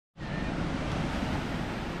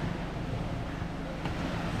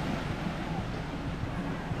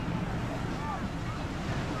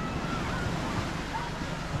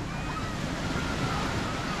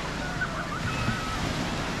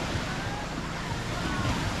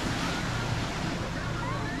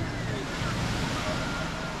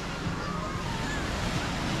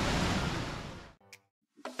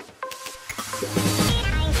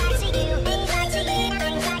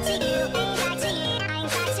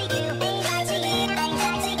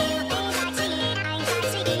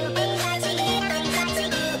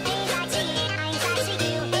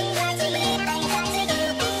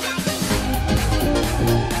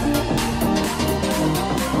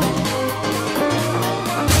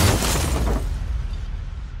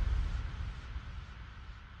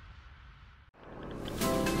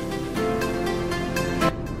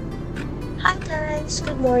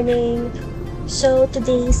morning. So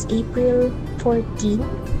today is April 14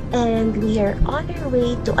 and we are on our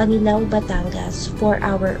way to Anilao, Batangas for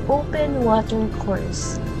our open water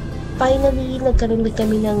course. Finally, nagkaroon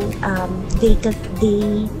kami ng vacant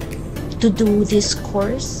day to do this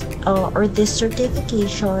course or this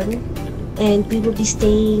certification, and we will be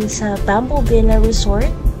staying sa Bambu Villa Resort,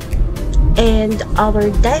 and our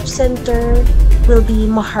dive center will be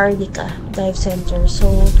Maharlika Dive Center. So,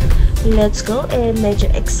 let's go, and medyo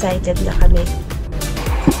excited na kami.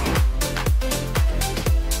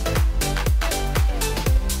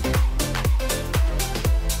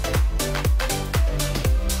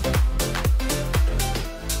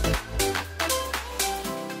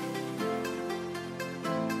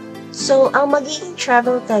 So, ang magiging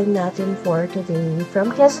travel time natin for today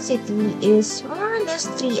from Quezon City is more or less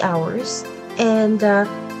 3 hours. And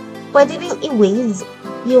pwede rin i-wave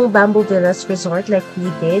yung Bambu Villas Resort like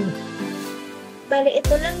we did. Bale,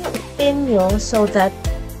 ito lang yung pin nyo so that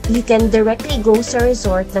you can directly go sa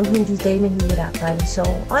resort nang hindi kayo nahihirapan. So,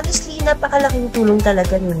 honestly, napakalaking tulong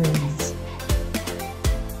talaga ni Waze.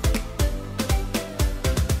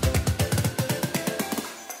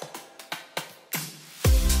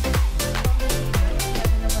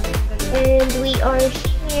 And we are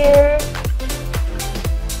here.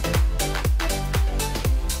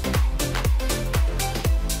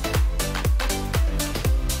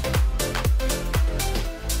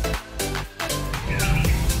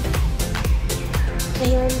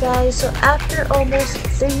 Ayan guys, so after almost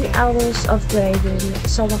 3 hours of driving,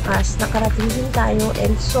 sa wakas, nakarating din tayo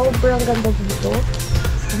and sobrang ganda dito.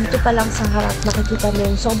 Dito pa lang sa harap, nakikita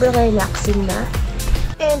mo yung sobrang relaxing na.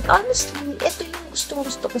 And honestly, ito yung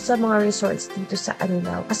gustong-gusto ko sa mga resorts dito sa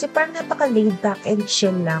Anilao. Kasi parang napaka-laid back and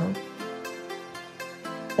chill lang.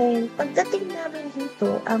 And pagdating namin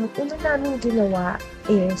dito, ang una namin ginawa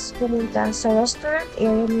is pumunta sa restaurant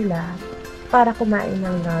area nila para kumain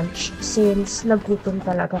ng lunch since nagutom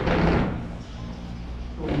talaga kami.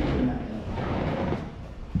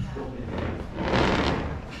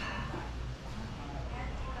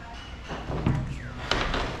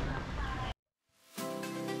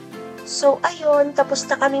 So, ayun, tapos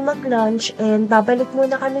na kami mag-lunch and babalik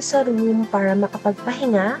muna kami sa room para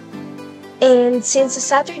makapagpahinga. And since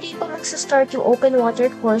sa Saturday pa magsa-start yung open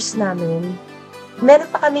water course namin, meron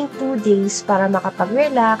pa kaming 2 days para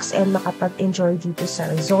makapag-relax and makapag-enjoy dito sa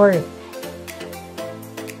resort.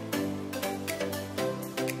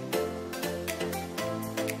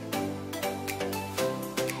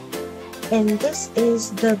 And this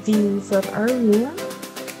is the view from our room.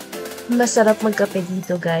 Masarap magkape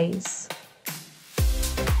dito, guys.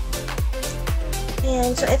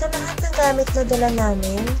 Ayan, so ito lahat ng gamit na dala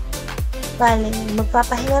namin. Bale,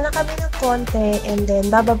 magpapahinga na kami ng konti and then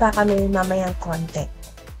bababa kami mamayang konti.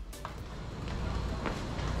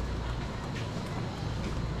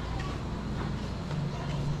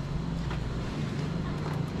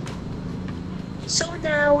 So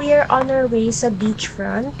now, we are on our way sa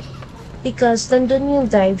beachfront because nandun yung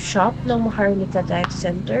dive shop ng Maharlika Dive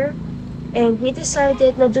Center. And we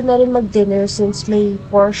decided na doon na rin mag-dinner since may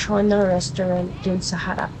portion ng restaurant dun sa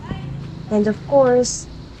harap. And of course,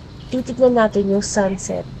 titignan natin yung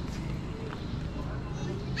sunset.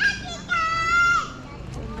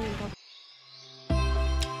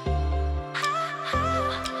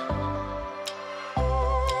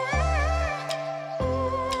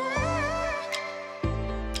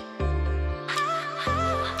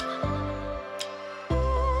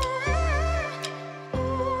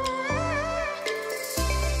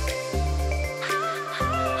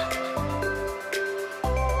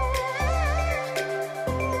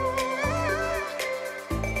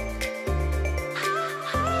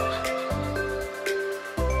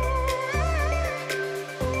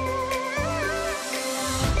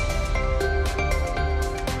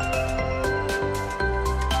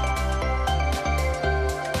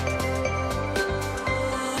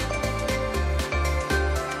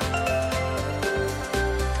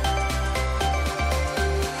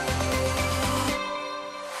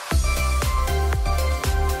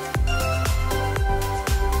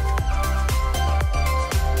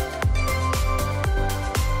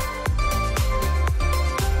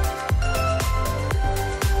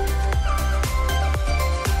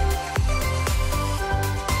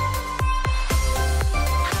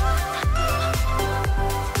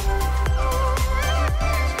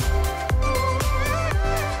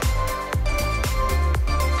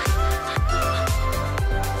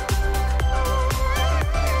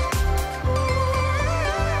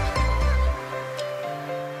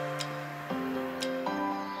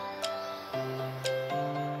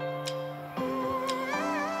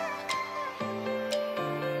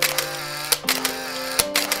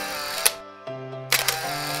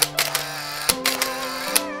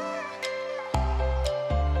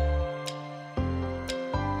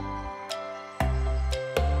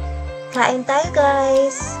 Kain tayo,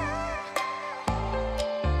 guys!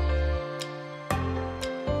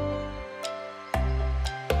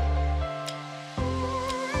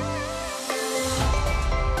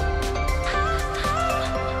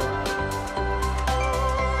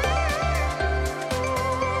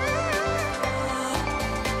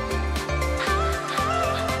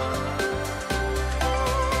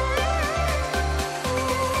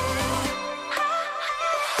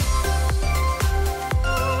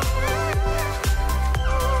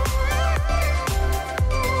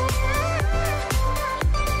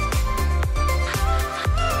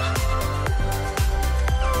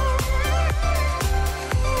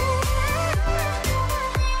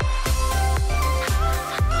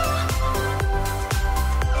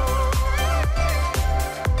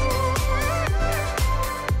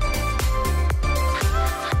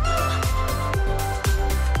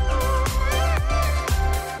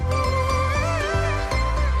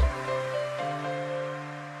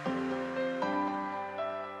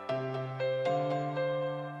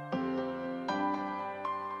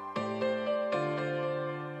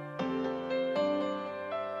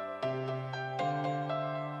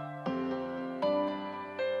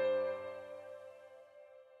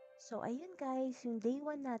 So, ayun guys, yung day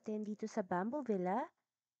 1 natin dito sa Bambu Villa.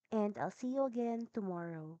 And I'll see you again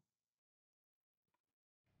tomorrow.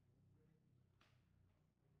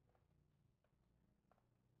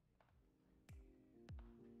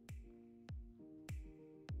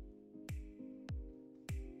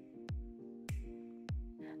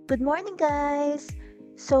 Good morning, guys!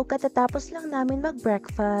 So, katatapos lang namin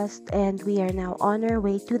mag-breakfast and we are now on our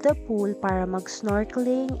way to the pool para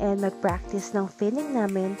mag-snorkeling and mag-practice ng finning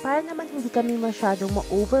namin para naman hindi kami masyadong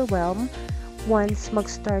ma-overwhelm once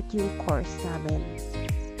mag-start yung course namin.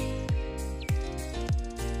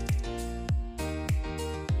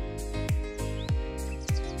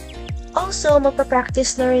 Also,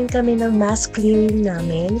 magpa-practice na rin kami ng mask clearing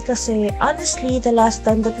namin kasi honestly, the last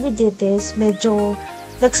time that we did this, medyo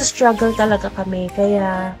nagsa-struggle talaga kami.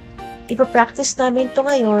 Kaya, ipapractice namin to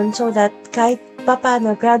ngayon so that kahit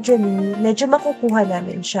papano, gradually, medyo makukuha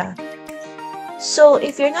namin siya. So,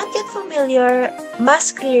 if you're not yet familiar,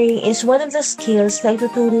 mask clearing is one of the skills na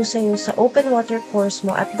ituturo sa'yo sa open water course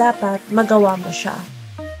mo at dapat magawa mo siya.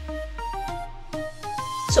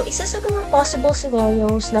 So, isa sa mga possible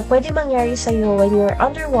scenarios na pwede mangyari sa'yo when you're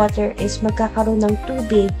underwater is magkakaroon ng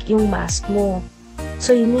tubig yung mask mo.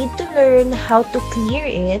 So, you need to learn how to clear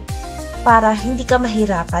it para hindi ka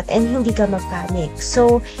mahirapan and hindi ka mag-panic.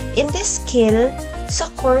 So, in this skill, sa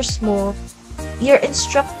course mo, your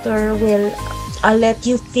instructor will let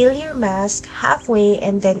you fill your mask halfway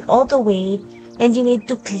and then all the way, and you need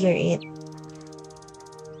to clear it.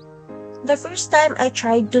 The first time I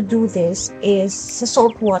tried to do this is sa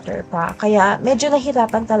salt water pa. Kaya medyo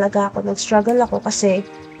nahirapan talaga ako. Nag-struggle ako kasi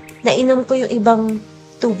nainom ko yung ibang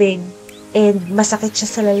tubig and masakit siya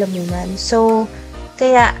sa lalamunan. So,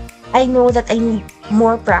 kaya I know that I need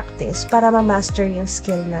more practice para ma-master yung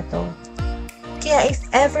skill na to. Kaya if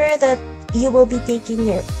ever that you will be taking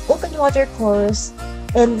your open water course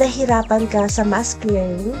and nahirapan ka sa mask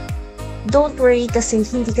clearing, don't worry kasi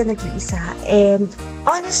hindi ka nag-iisa. And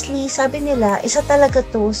honestly, sabi nila, isa talaga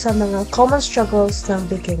to sa mga common struggles ng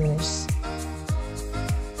beginners.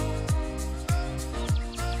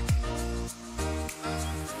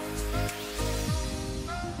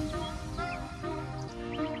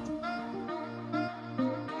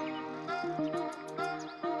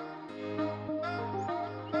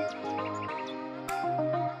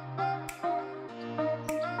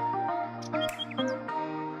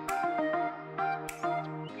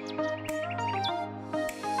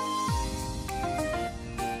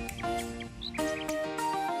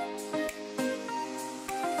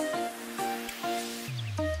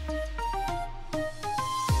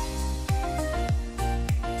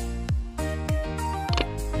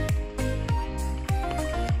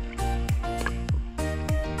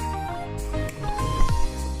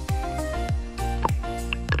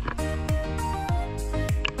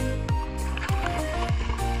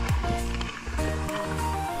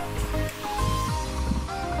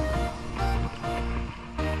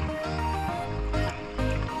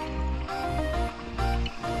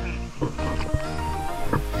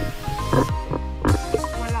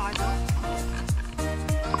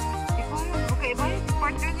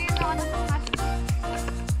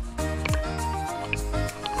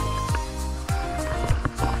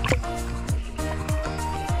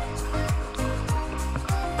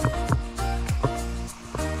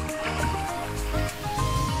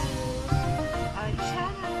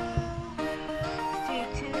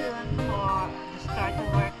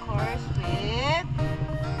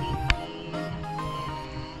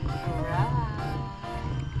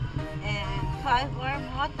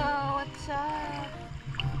 what's up?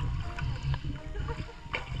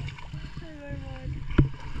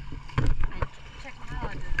 Check mo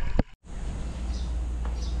out.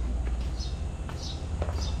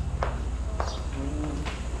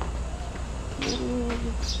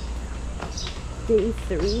 Day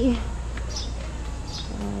 3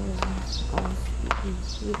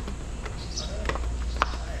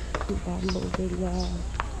 Bambu Villa.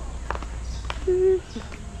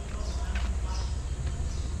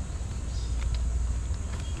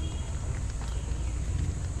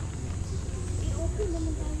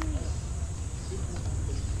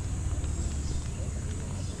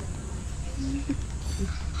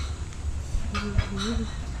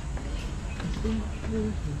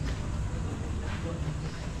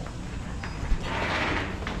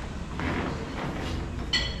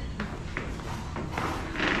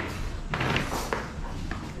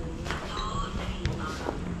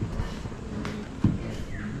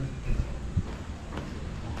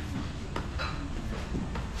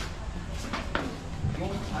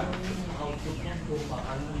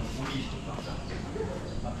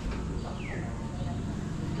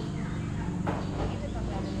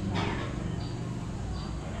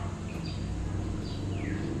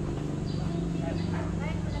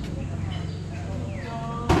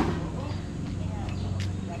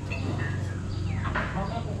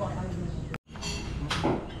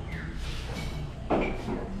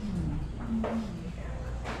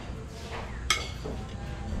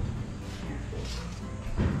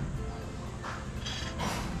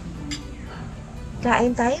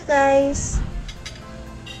 Kain tayo, guys!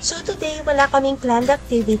 So today, wala kaming planned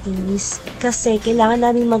activities kasi kailangan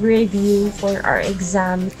namin mag-review for our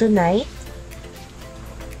exam tonight.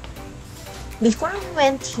 Before we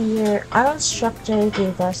went here, our instructor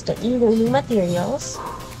gave us the e-learning materials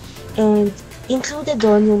and included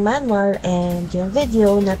doon yung manual and yung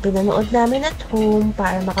video na pinanood namin at home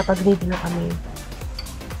para makapag-review kami.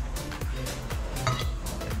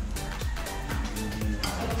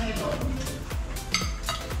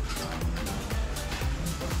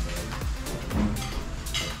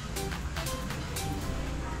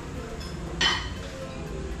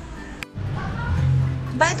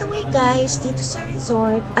 By the way guys, dito sa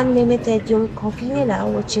resort, unlimited yung coffee nila,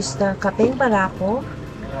 which is the kapeng barako.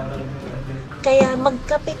 Kaya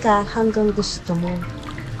magkape ka hanggang gusto mo.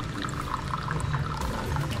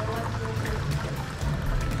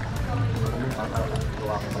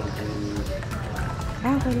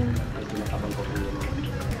 Okay.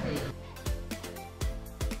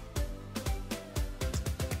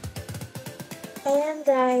 Ayan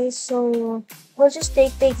guys, so we'll just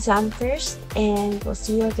take the exam first and we'll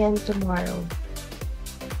see you again tomorrow.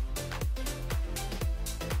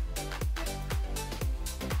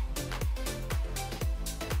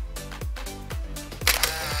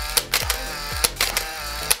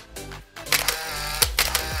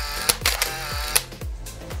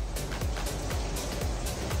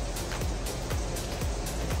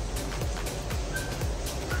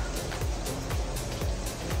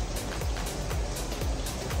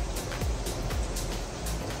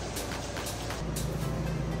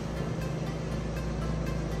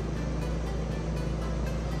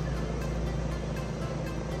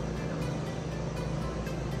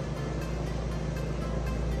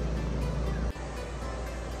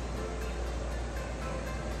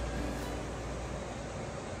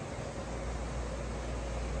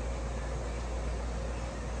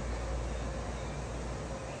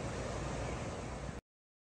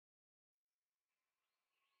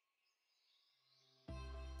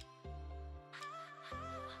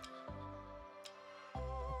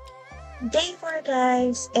 Day 4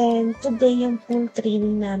 guys, and today yung full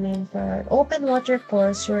training namin for open water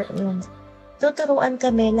course wherein tuturuan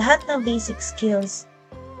kami lahat ng basic skills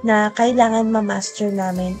na kailangan ma-master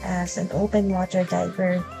namin as an open water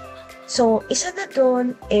diver. So, isa na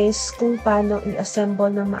doon is kung paano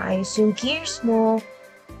i-assemble na maayos yung gears mo,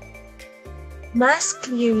 mask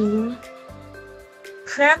clearing,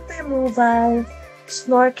 cramp removal,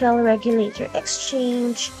 snorkel regulator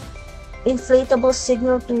exchange, inflatable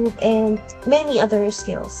signal tube, and many other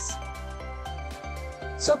skills.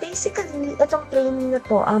 So basically, itong training na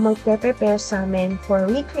to ang magpe-prepare sa amin for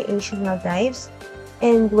recreational dives.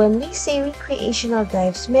 And when we say recreational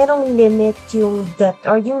dives, merong limit yung depth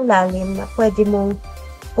or yung lalim na pwede mong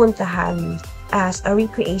puntahan as a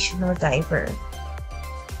recreational diver.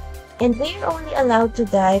 And we are only allowed to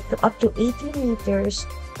dive to up to 80 meters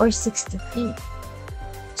or 60 feet.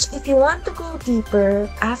 So if you want to go deeper,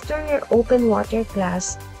 after your open water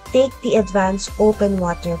class, take the advanced open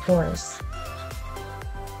water course.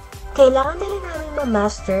 Kailangan na rin namin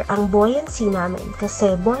ma-master ang buoyancy namin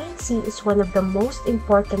kasi buoyancy is one of the most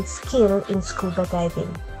important skill in scuba diving.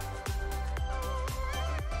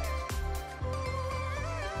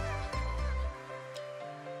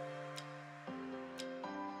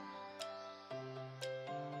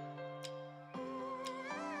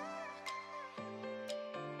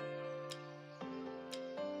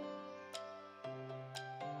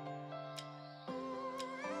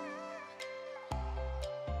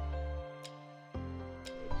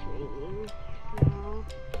 Raining now.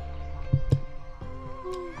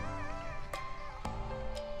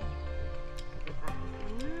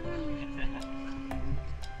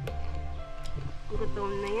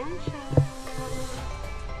 Gutom na yan siya.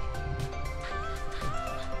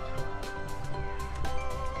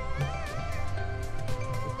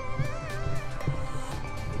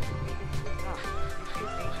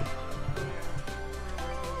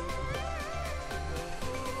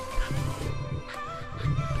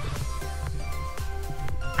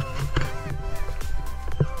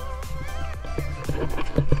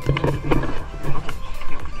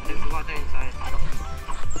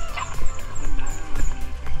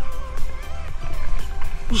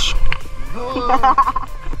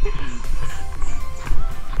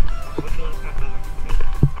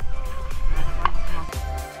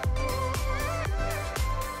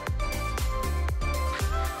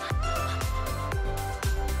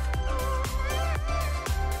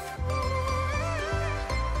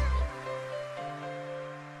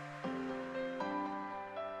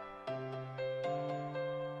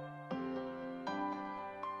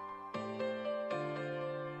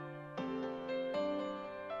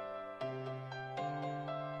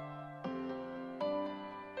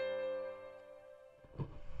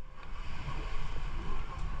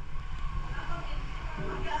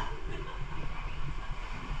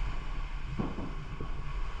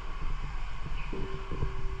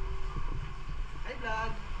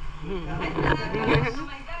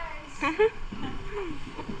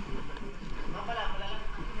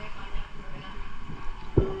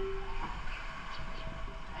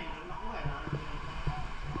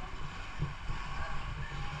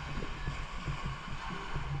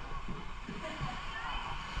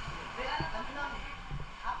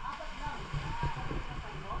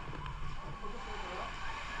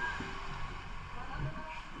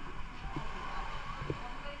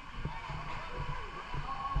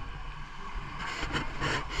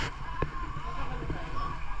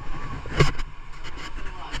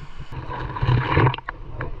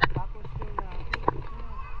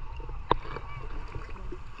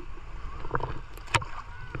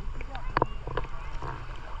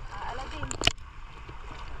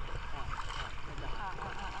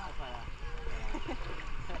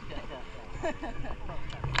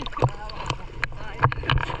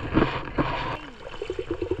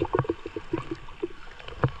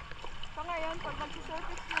 So ngayon, pag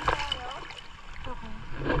mag-surface mo tayo,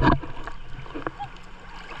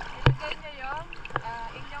 ilagay nyo yung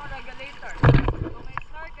inyong regulator.